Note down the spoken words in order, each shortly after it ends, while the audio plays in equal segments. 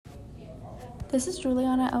This is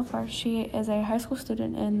Julianna. She is a high school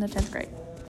student in the 10th grade.